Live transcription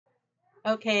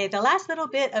Okay, the last little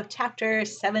bit of chapter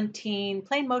 17,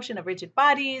 plane motion of rigid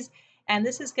bodies, and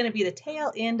this is going to be the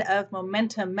tail end of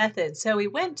momentum method. So we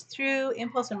went through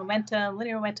impulse and momentum,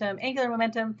 linear momentum, angular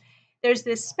momentum. There's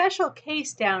this special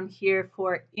case down here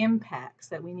for impacts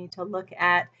that we need to look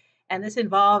at, and this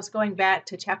involves going back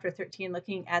to chapter 13,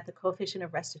 looking at the coefficient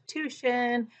of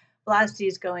restitution,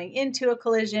 velocities going into a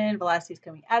collision, velocities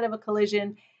coming out of a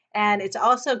collision. And it's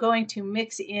also going to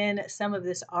mix in some of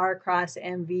this R cross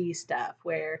MV stuff,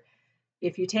 where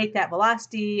if you take that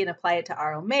velocity and apply it to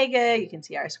R omega, you can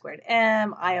see R squared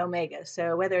M, I omega.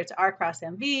 So whether it's R cross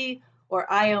MV or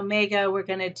I omega, we're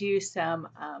going to do some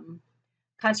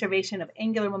conservation of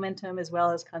angular momentum as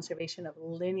well as conservation of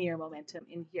linear momentum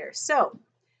in here. So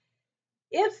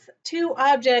if two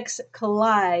objects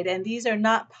collide, and these are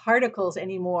not particles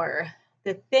anymore,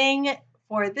 the thing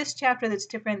for this chapter that's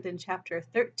different than chapter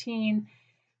 13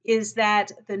 is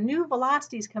that the new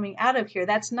velocities coming out of here,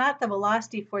 that's not the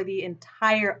velocity for the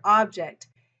entire object.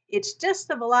 It's just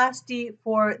the velocity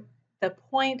for the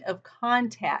point of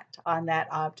contact on that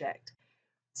object.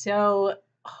 So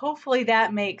hopefully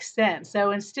that makes sense.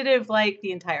 So instead of like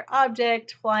the entire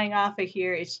object flying off of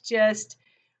here, it's just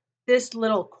this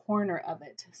little corner of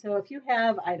it. So if you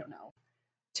have, I don't know,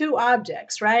 two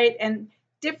objects, right? And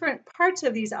different parts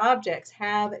of these objects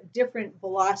have different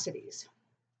velocities.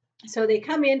 So they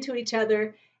come into each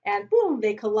other and boom,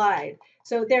 they collide.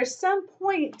 So there's some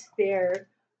point there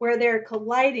where they're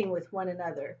colliding with one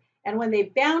another. And when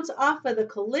they bounce off of the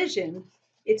collision,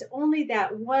 it's only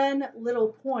that one little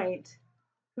point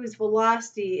whose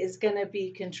velocity is going to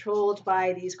be controlled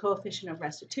by these coefficient of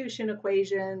restitution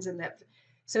equations. And that,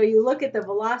 so you look at the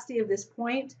velocity of this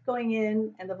point going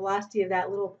in and the velocity of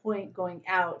that little point going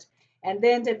out. And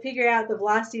then to figure out the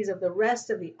velocities of the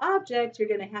rest of the object, you're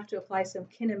going to have to apply some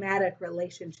kinematic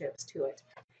relationships to it.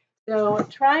 So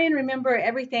try and remember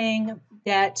everything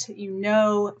that you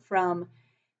know from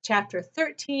chapter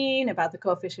 13 about the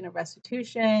coefficient of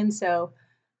restitution. So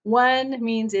 1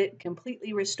 means it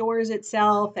completely restores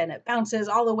itself and it bounces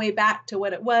all the way back to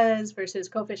what it was versus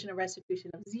coefficient of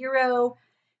restitution of 0.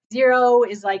 0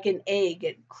 is like an egg.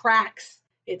 It cracks,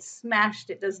 it's smashed,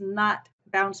 it does not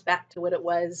bounce back to what it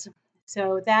was.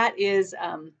 So that is,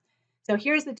 so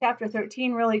here's the chapter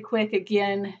 13 really quick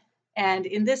again. And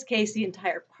in this case, the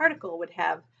entire particle would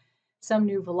have some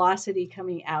new velocity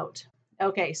coming out.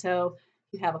 Okay, so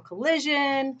you have a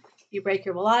collision, you break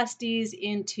your velocities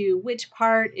into which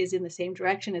part is in the same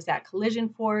direction as that collision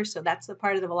force. So that's the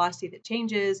part of the velocity that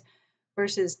changes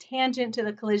versus tangent to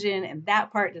the collision, and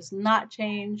that part does not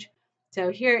change. So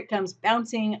here it comes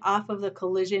bouncing off of the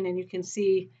collision, and you can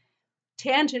see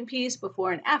tangent piece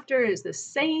before and after is the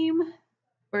same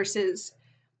versus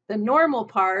the normal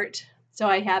part. So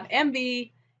I have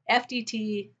MV,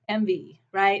 FDT, MV,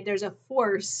 right? There's a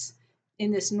force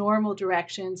in this normal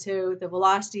direction, so the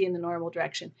velocity in the normal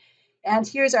direction. And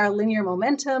here's our linear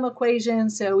momentum equation.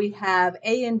 So we have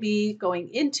A and B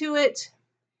going into it,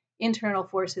 internal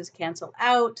forces cancel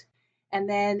out, and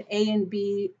then A and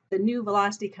B, the new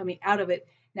velocity coming out of it.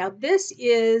 Now this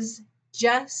is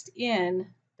just in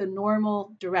the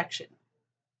normal direction.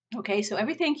 Okay, so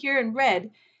everything here in red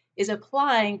is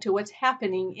applying to what's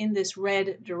happening in this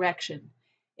red direction.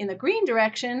 In the green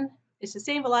direction, it's the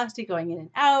same velocity going in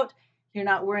and out. You're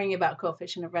not worrying about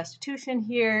coefficient of restitution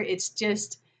here. It's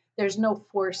just, there's no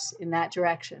force in that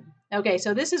direction. Okay,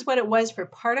 so this is what it was for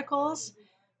particles.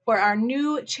 For our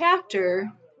new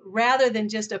chapter, rather than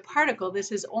just a particle,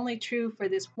 this is only true for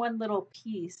this one little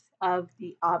piece of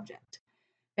the object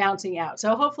bouncing out.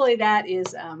 So hopefully that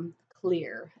is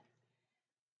clear.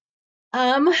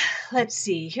 Let's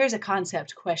see, here's a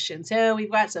concept question. So we've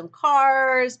got some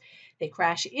cars, they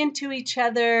crash into each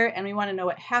other, and we want to know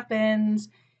what happens.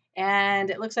 And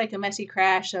it looks like a messy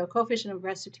crash, so coefficient of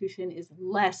restitution is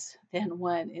less than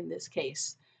 1 in this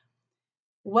case.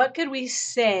 What could we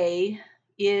say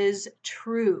is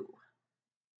true?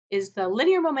 Is the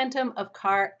linear momentum of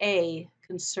car A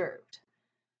conserved?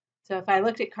 So if I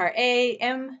looked at car A,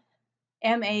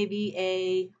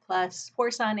 MAVA plus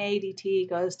force on A dt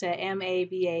goes to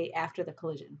MAVA after the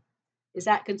collision. Is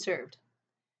that conserved?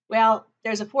 Well,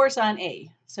 there's a force on A,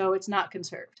 so it's not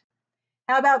conserved.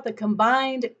 How about the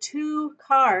combined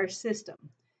two-car system?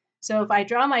 So if I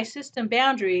draw my system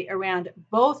boundary around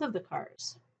both of the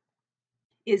cars,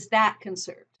 is that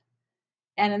conserved?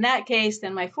 And in that case,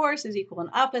 then my force is equal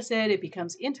and opposite. It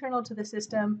becomes internal to the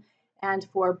system. And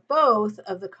for both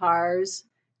of the cars,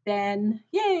 then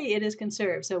yay, it is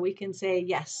conserved. So we can say,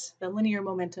 yes, the linear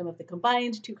momentum of the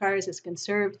combined two cars is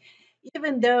conserved.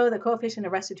 Even though the coefficient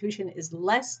of restitution is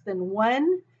less than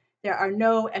 1, there are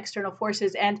no external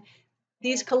forces. And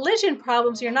these collision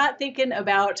problems, you're not thinking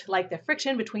about like the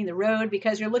friction between the road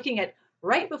because you're looking at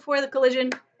right before the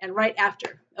collision and right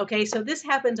after. Okay, so this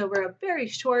happens over a very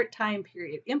short time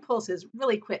period. Impulse is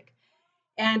really quick.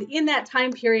 And in that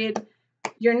time period,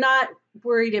 you're not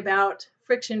worried about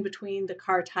friction between the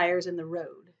car tires and the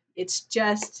road. It's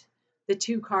just the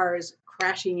two cars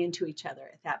crashing into each other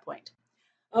at that point.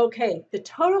 Okay, the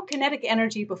total kinetic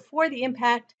energy before the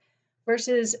impact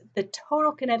versus the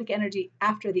total kinetic energy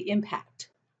after the impact.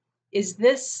 Is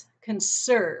this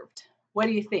conserved? What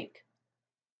do you think?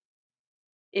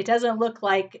 It doesn't look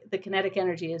like the kinetic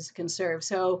energy is conserved.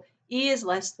 So E is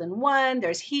less than 1.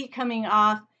 There's heat coming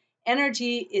off.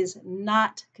 Energy is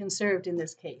not conserved in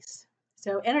this case.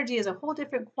 So energy is a whole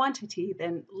different quantity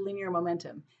than linear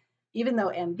momentum. Even though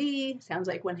mv sounds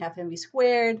like 1/2 mv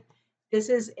squared, this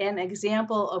is an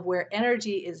example of where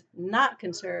energy is not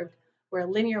conserved, where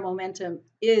linear momentum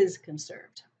is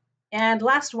conserved. And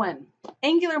last one,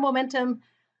 angular momentum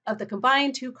of the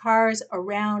combined two cars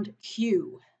around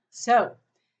Q. So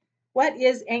what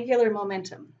is angular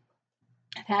momentum?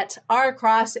 That's R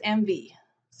cross mv.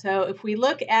 So if we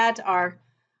look at our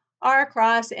R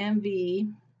cross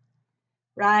mv,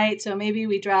 right, so maybe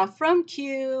we draw from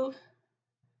Q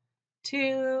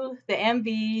to the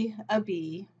mv of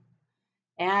B,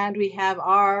 and we have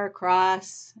R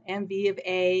cross mv of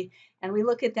A, and we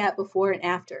look at that before and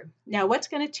after. Now, what's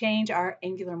going to change our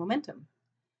angular momentum?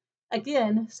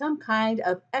 Again, some kind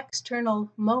of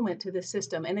external moment to the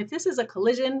system. And if this is a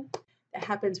collision that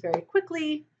happens very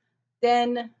quickly,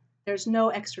 then there's no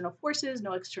external forces,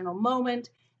 no external moment,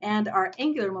 and our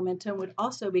angular momentum would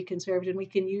also be conserved, and we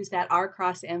can use that R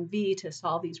cross mv to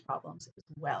solve these problems as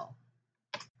well.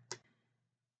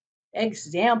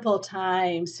 Example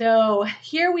time. So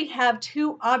here we have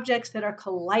two objects that are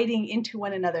colliding into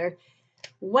one another.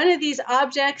 One of these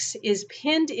objects is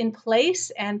pinned in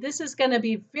place, and this is going to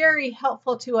be very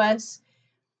helpful to us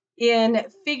in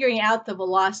figuring out the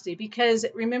velocity, because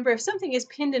remember, if something is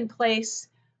pinned in place,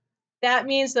 that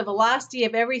means the velocity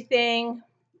of everything,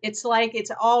 it's like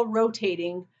it's all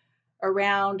rotating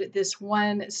around this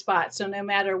one spot. So no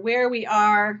matter where we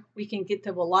are, we can get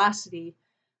the velocity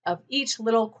of each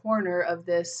little corner of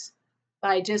this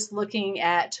by just looking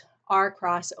at R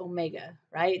cross omega,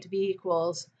 right? V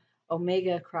equals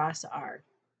omega cross R.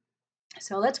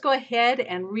 So let's go ahead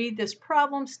and read this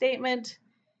problem statement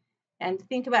and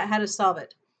think about how to solve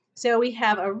it. So we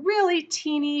have a really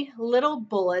teeny little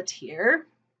bullet here,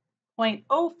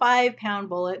 0.05 pound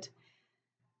bullet,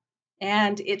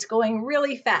 and it's going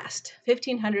really fast,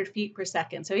 1,500 feet per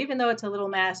second. So even though it's a little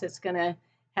mass, it's going to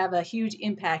have a huge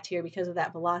impact here because of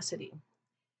that velocity.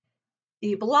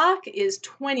 The block is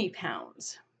 20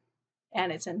 pounds,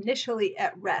 and it's initially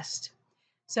at rest.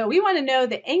 So we want to know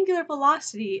the angular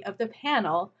velocity of the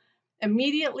panel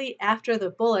immediately after the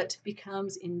bullet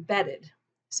becomes embedded.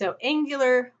 So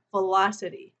angular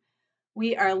velocity.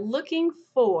 We are looking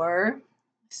for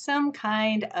some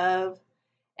kind of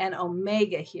an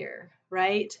omega here,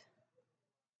 right?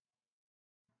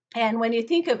 And when you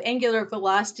think of angular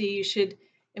velocity, you should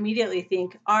immediately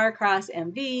think R cross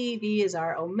mv. V is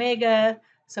our omega.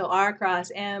 So R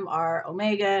cross m, R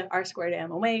omega, R squared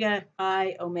m omega,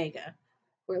 I omega.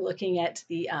 We're looking at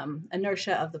the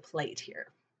inertia of the plate here.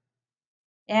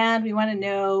 And we want to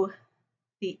know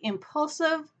the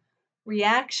impulsive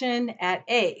reaction at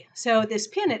A. So this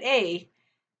pin at A,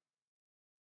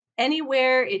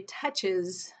 anywhere it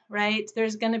touches, right,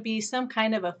 there's going to be some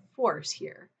kind of a force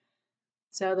here.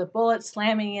 So the bullet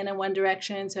slamming in one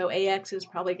direction, so AX is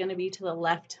probably going to be to the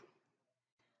left.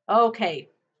 Okay,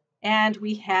 and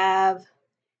we have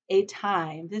a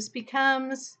time. This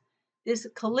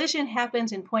collision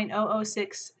happens in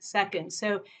 0.006 seconds.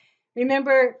 So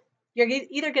remember, you're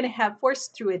either going to have force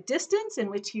through a distance, in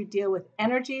which you deal with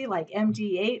energy like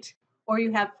mgh, or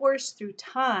you have force through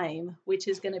time, which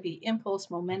is going to be impulse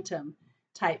momentum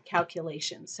type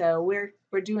calculation. So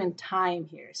we're doing time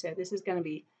here. So this is going to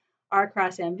be R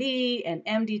cross mv and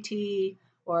mdt,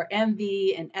 or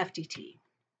mv and fdt.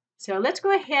 So let's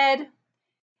go ahead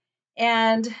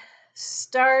and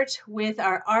start with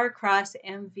our R cross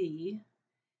mv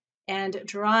and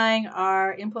drawing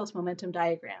our impulse momentum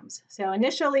diagrams. So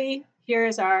initially,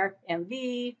 here's our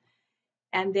mv,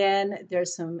 and then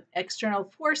there's some external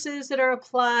forces that are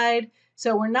applied.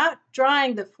 So we're not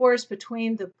drawing the force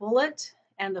between the bullet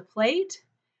and the plate,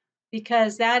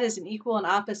 because that is an equal and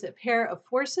opposite pair of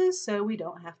forces, so we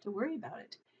don't have to worry about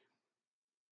it.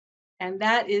 And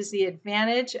that is the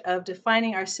advantage of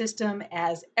defining our system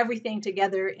as everything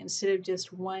together instead of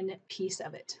just one piece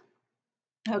of it.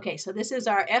 Okay, so this is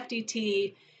our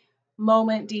FDT,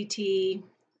 moment dt,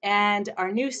 and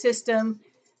our new system.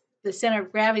 the center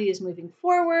of gravity is moving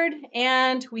forward,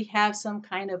 and we have some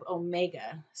kind of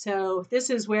omega. So this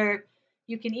is where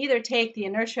you can either take the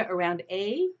inertia around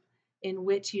A, in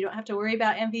which you don't have to worry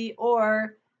about MV,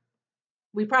 or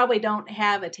we probably don't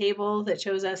have a table that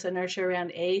shows us inertia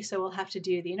around A, so we'll have to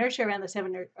do the inertia around the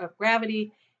center of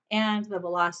gravity and the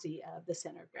velocity of the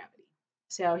center of gravity.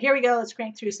 So here we go. Let's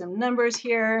crank through some numbers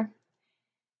here.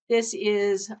 This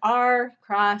is R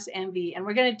cross MV, and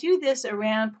we're going to do this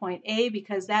around point A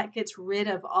because that gets rid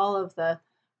of all of the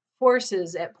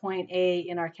forces at point A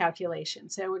in our calculation.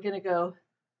 So we're going to go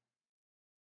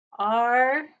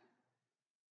R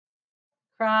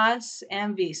cross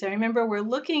MV. So remember, we're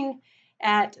looking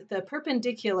at the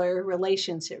perpendicular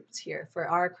relationships here for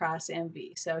R cross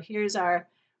MV. So here's our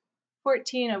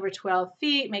 14 over 12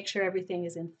 feet. Make sure everything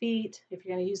is in feet. If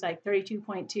you're going to use like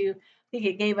 32.2, I think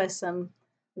it gave us some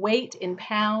weight in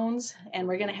pounds, and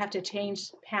we're going to have to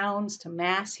change pounds to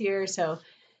mass here. So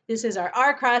this is our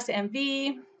R cross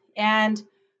MV. And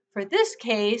for this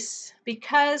case,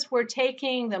 because we're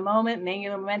taking the moment and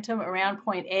angular momentum around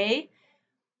point A,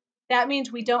 that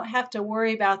means we don't have to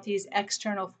worry about these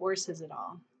external forces at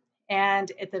all.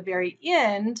 And at the very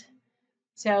end,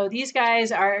 so these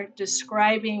guys are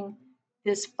describing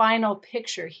this final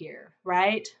picture here,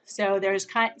 right? So there's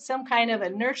some kind of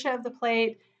inertia of the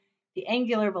plate, the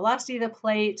angular velocity of the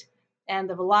plate, and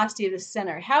the velocity of the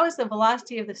center. How is the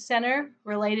velocity of the center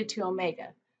related to omega?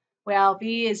 Well,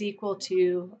 V is equal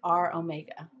to R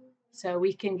omega. So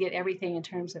we can get everything in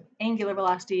terms of angular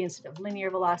velocity instead of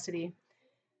linear velocity.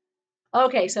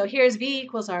 Okay, so here's V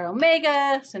equals R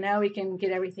omega. So now we can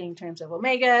get everything in terms of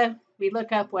omega. We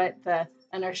look up what the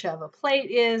inertia of a plate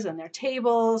is in their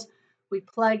tables. We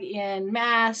plug in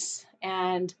mass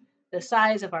and the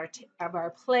size of our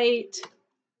plate,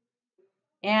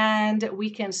 and we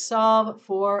can solve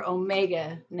for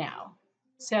omega now.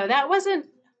 So that wasn't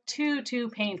too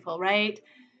painful, right?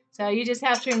 So you just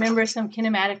have to remember some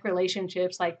kinematic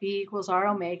relationships like V equals R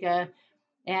omega,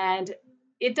 and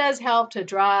it does help to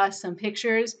draw some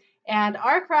pictures. And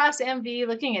R cross MV,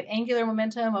 looking at angular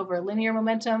momentum over linear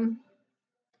momentum,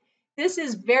 this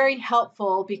is very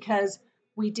helpful because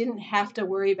we didn't have to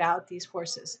worry about these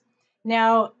forces.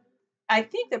 Now, I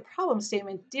think the problem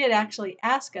statement did actually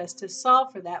ask us to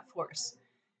solve for that force.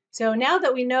 So now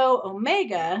that we know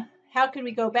omega, how can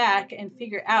we go back and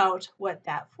figure out what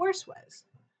that force was?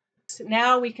 So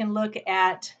now we can look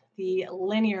at the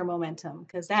linear momentum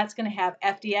because that's going to have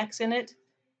FDX in it,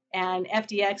 and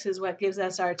FDX is what gives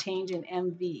us our change in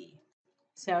MV.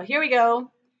 So here we go.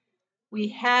 We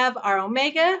have our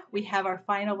omega, we have our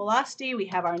final velocity, we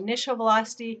have our initial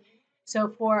velocity. So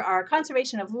for our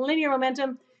conservation of linear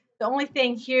momentum, the only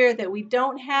thing here that we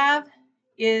don't have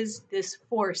is this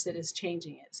force that is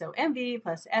changing it. So MV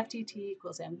plus FTT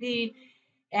equals MV.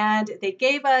 And they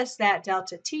gave us that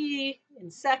delta T in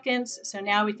seconds. So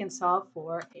now we can solve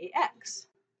for AX.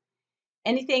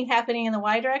 Anything happening in the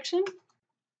Y direction?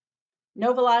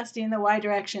 No velocity in the Y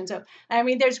direction. So, I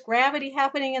mean, there's gravity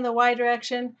happening in the Y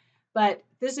direction, but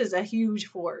this is a huge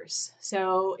force.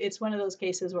 So it's one of those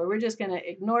cases where we're just going to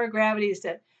ignore gravity. It's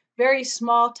a very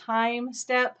small time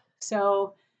step.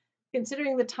 So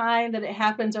considering the time that it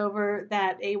happens over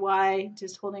that AY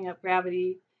just holding up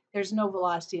gravity, there's no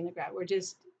velocity in the gravity.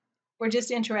 We're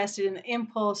just interested in the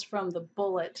impulse from the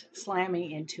bullet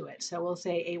slamming into it. So we'll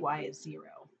say AY is 0.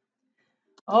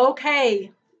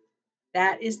 Okay.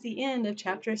 That is the end of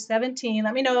chapter 17.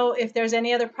 Let me know if there's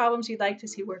any other problems you'd like to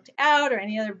see worked out or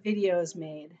any other videos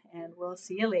made, and we'll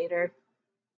see you later.